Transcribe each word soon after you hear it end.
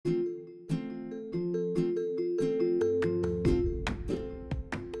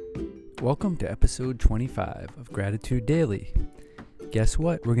Welcome to episode 25 of Gratitude Daily. Guess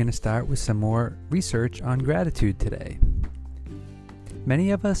what? We're going to start with some more research on gratitude today.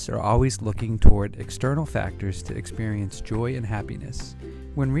 Many of us are always looking toward external factors to experience joy and happiness,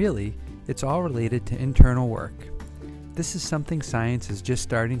 when really, it's all related to internal work. This is something science is just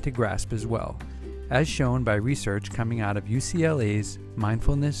starting to grasp as well, as shown by research coming out of UCLA's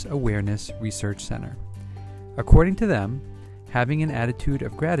Mindfulness Awareness Research Center. According to them, having an attitude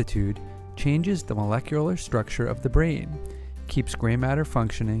of gratitude changes the molecular structure of the brain, keeps gray matter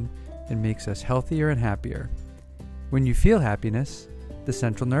functioning, and makes us healthier and happier. When you feel happiness, the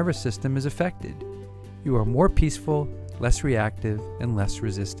central nervous system is affected. You are more peaceful, less reactive, and less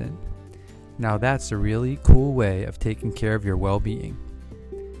resistant. Now that's a really cool way of taking care of your well-being.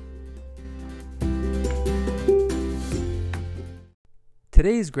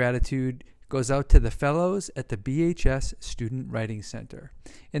 Today's gratitude goes out to the fellows at the BHS Student Writing Center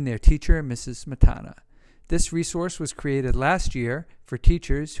and their teacher, Mrs. Smetana. This resource was created last year for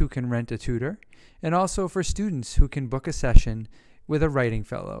teachers who can rent a tutor and also for students who can book a session with a writing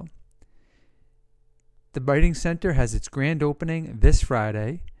fellow. The Writing Center has its grand opening this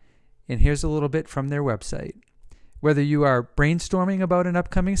Friday, and here's a little bit from their website. Whether you are brainstorming about an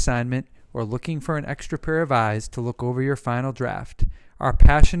upcoming assignment or looking for an extra pair of eyes to look over your final draft, our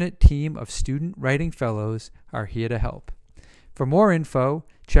passionate team of student writing fellows are here to help. For more info,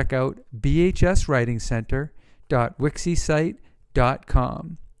 check out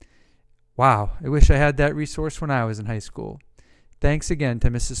bhswritingcenter.wixsite.com. Wow, I wish I had that resource when I was in high school. Thanks again to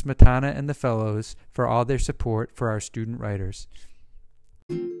Mrs. Smetana and the fellows for all their support for our student writers.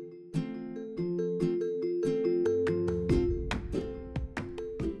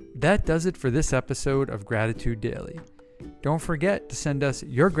 That does it for this episode of Gratitude Daily. Don't forget to send us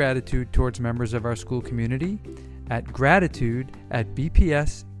your gratitude towards members of our school community at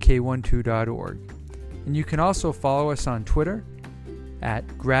gratitude@bpsk12.org. And you can also follow us on Twitter at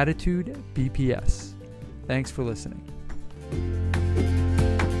gratitudebps. Thanks for listening.